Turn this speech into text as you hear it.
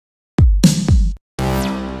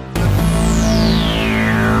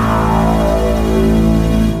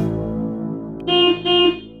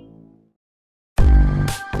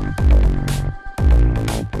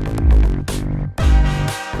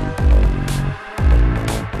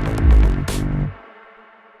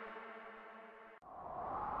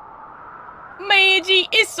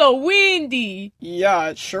It's so windy. Yeah,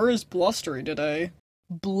 it sure is blustery today.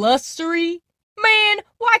 Blustery? Man,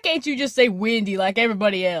 why can't you just say windy like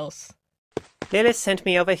everybody else? Lilith sent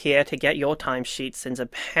me over here to get your timesheet since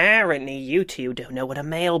apparently you two don't know what a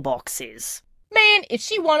mailbox is. Man, if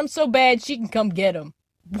she want 'em so bad, she can come get 'em.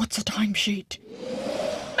 What's a timesheet?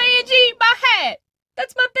 Man, G, my hat!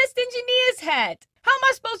 That's my best engineer's hat! How am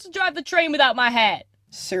I supposed to drive the train without my hat?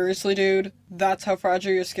 Seriously, dude? That's how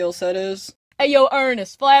fragile your skill set is? Hey, yo,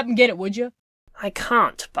 Ernest, fly up and get it, would you? I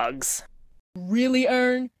can't, Bugs. Really,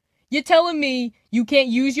 Ern? You're telling me you can't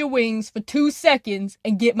use your wings for 2 seconds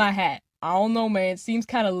and get my hat? I don't know, man. It seems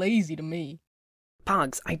kind of lazy to me.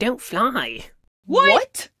 Bugs, I don't fly.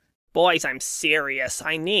 What? Boys, I'm serious.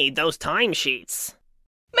 I need those timesheets.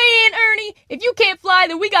 Man, Ernie, if you can't fly,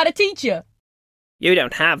 then we gotta teach you. You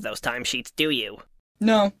don't have those timesheets, do you?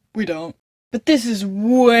 No, we don't. But this is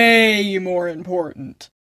way more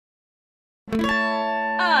important.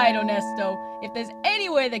 Alright, Ernesto. If there's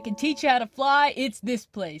anywhere that can teach you how to fly, it's this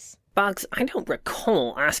place. Bugs, I don't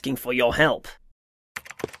recall asking for your help.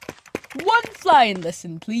 1 flying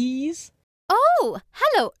lesson, please. Oh,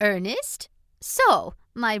 hello, Ernest. So,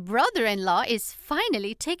 my brother-in-law is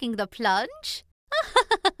finally taking the plunge?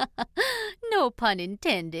 No pun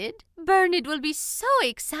intended. Bernard will be so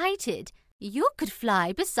excited. You could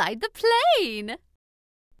fly beside the plane.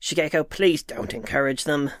 Shigeko, please don't encourage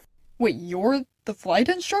them. Wait, you're the flight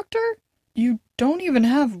instructor? You don't even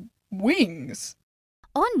have wings.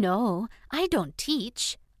 Oh no, I don't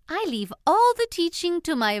teach. I leave all the teaching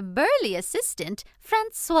to my burly assistant,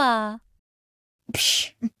 François.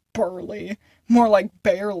 Psh, burly. More like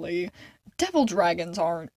barely. Devil dragons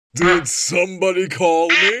aren't. Did somebody call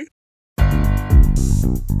me?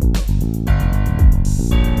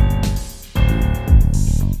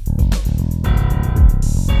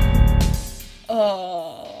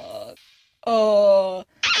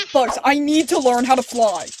 Bugs, I need to learn how to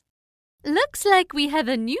fly. Looks like we have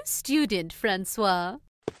a new student, François.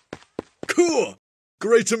 Cool!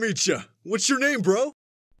 Great to meet ya. What's your name, bro?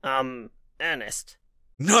 Ernest.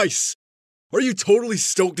 Nice! Are you totally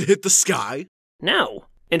stoked to hit the sky? No.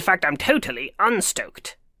 In fact, I'm totally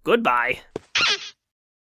unstoked. Goodbye.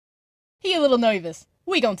 He a little nervous.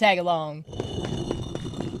 We gon' tag along.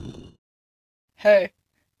 Hey,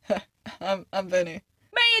 I'm Vinny.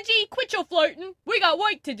 Man, G, quit your flirting. We got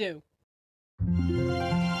work to do.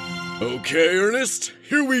 Okay, Ernest,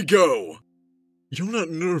 here we go. You're not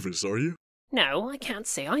nervous, are you? No, I can't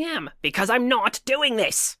say I am, because I'm not doing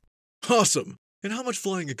this. Awesome. And how much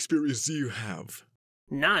flying experience do you have?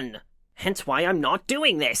 None. Hence why I'm not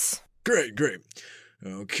doing this. Great.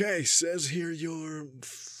 Okay, says here you're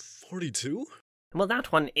 42? Well,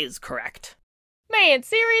 that one is correct. Man,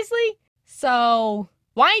 seriously? So,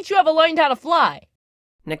 why ain't you ever learned how to fly?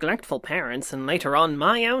 Neglectful parents and later on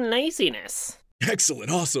my own laziness.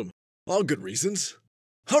 Excellent, awesome. All good reasons.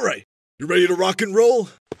 Alright, you ready to rock and roll?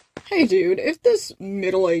 Hey dude, if this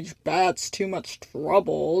middle-aged bat's too much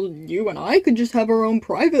trouble, you and I could just have our own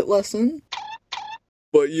private lesson.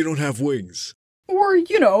 But you don't have wings. Or,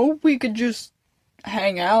 we could just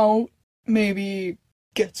hang out, maybe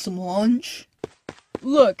get some lunch.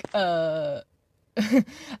 Look, I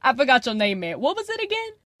forgot your name, man. What was it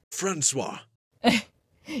again? François.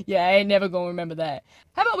 Yeah, I ain't never gonna remember that.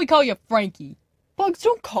 How about we call you Franky? Bugs,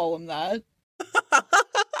 don't call him that.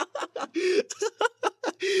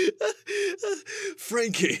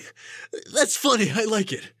 Franky. That's funny, I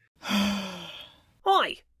like it.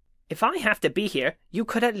 Oi! If I have to be here, you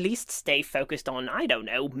could at least stay focused on, I don't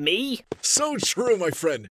know, me. So true, my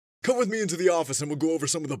friend. Come with me into the office and we'll go over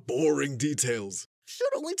some of the boring details.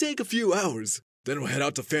 Should only take a few hours. Then we'll head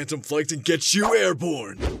out to Phantom Flight and get you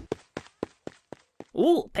airborne.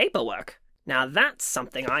 Ooh, paperwork. Now that's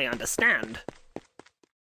something I understand.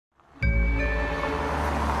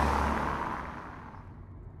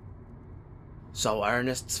 So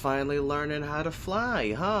Ernest's finally learning how to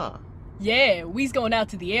fly, huh? Yeah, we's going out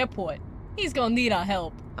to the airport. He's gonna need our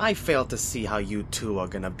help. I fail to see how you two are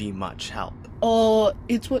gonna be much help.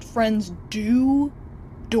 It's what friends do.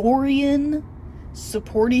 Dorian.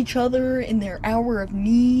 Support each other in their hour of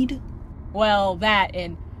need. Well, that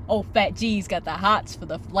and old Fat G's got the hots for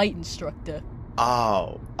the flight instructor.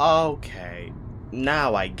 Oh, okay.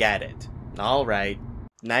 Now I get it. Alright.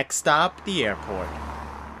 Next stop, the airport.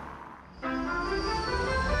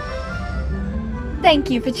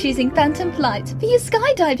 Thank you for choosing Phantom Flight for your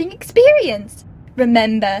skydiving experience.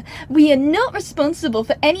 Remember, we are not responsible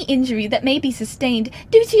for any injury that may be sustained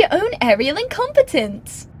due to your own aerial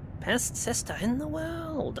incompetence. Best sister in the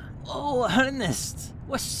world. Oh, Ernest,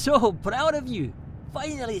 we're so proud of you.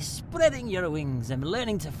 Finally spreading your wings and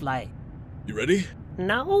learning to fly. You ready?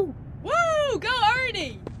 No? Woo! Go,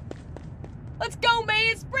 Ernie! Let's go,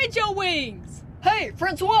 man! Spread your wings! Hey,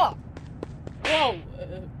 François! Whoa!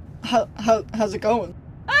 How's it going?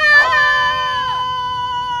 Ah!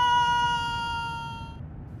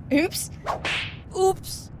 Oops.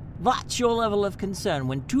 Oops! That's your level of concern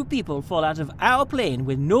when two people fall out of our plane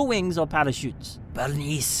with no wings or parachutes.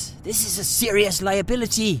 Bernice, this is a serious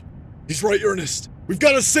liability. He's right, Ernest. We've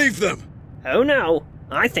got to save them. Oh no.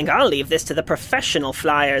 I think I'll leave this to the professional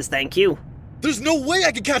flyers, thank you. There's no way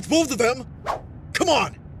I can catch both of them. Come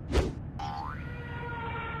on.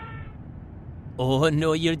 Oh,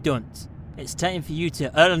 no, you don't. It's time for you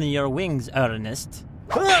to earn your wings, Ernest.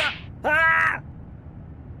 Ah! Ah!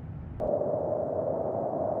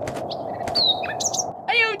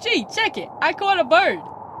 Hey, OG, check it! I caught a bird!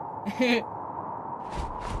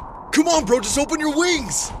 Come on, bro, just open your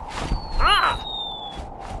wings. Ah!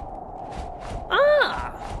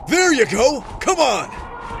 Ah! There you go. Come on.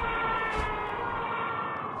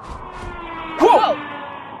 Whoa!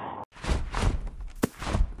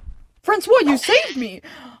 François, you saved me!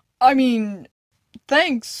 I mean,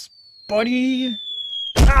 thanks, buddy.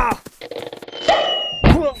 Ah!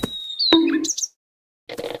 Oh,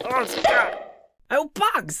 God. Oh,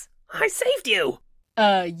 Bugs! I saved you!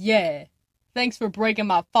 Yeah. Thanks for breaking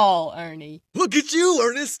my fall, Ernie. Look at you,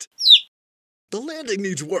 Ernest. The landing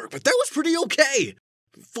needs work, but that was pretty okay.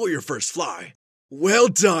 For your first fly. Well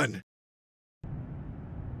done.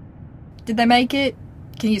 Did they make it?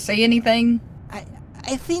 Can you say anything?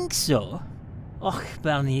 I think so. Och,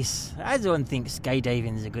 Bernice, I don't think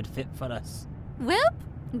skydiving's a good fit for us. Well,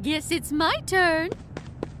 guess it's my turn.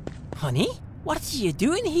 Honey, what are you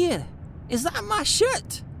doing here? Is that my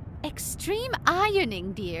shirt? Extreme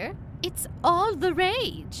ironing, dear. It's all the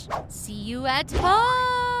rage. See you at home.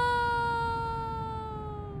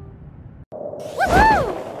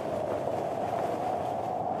 Woohoo!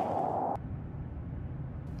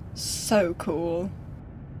 So cool.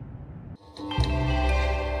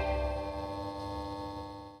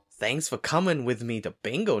 Thanks for coming with me to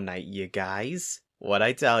bingo night, you guys. What'd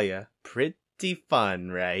I tell ya? Pretty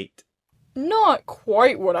fun, right? Not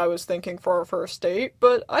quite what I was thinking for our first date,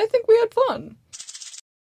 but I think we had fun.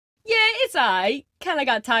 Yeah, it's aight. Kinda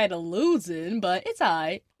got tired of losing, but it's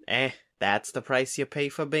aight. That's the price you pay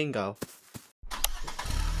for bingo.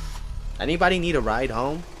 Anybody need a ride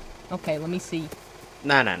home? Okay, let me see.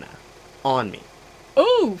 Nah. On me.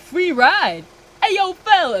 Ooh, free ride! Hey, yo,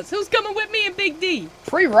 fellas, who's coming with me and Big D?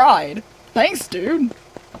 Free ride? Thanks, dude.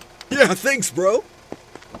 Yeah, thanks, bro.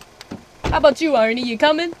 How about you, Ernie? You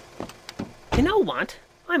coming? You know what?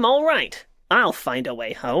 I'm alright. I'll find a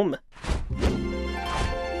way home.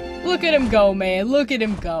 Look at him go, man. Look at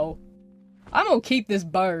him go. I'm gonna keep this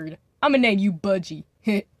bird. I'm gonna name you Budgie.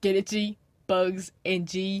 Get it, G? Bugs and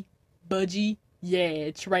G. Budgie? Yeah,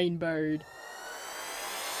 train bird.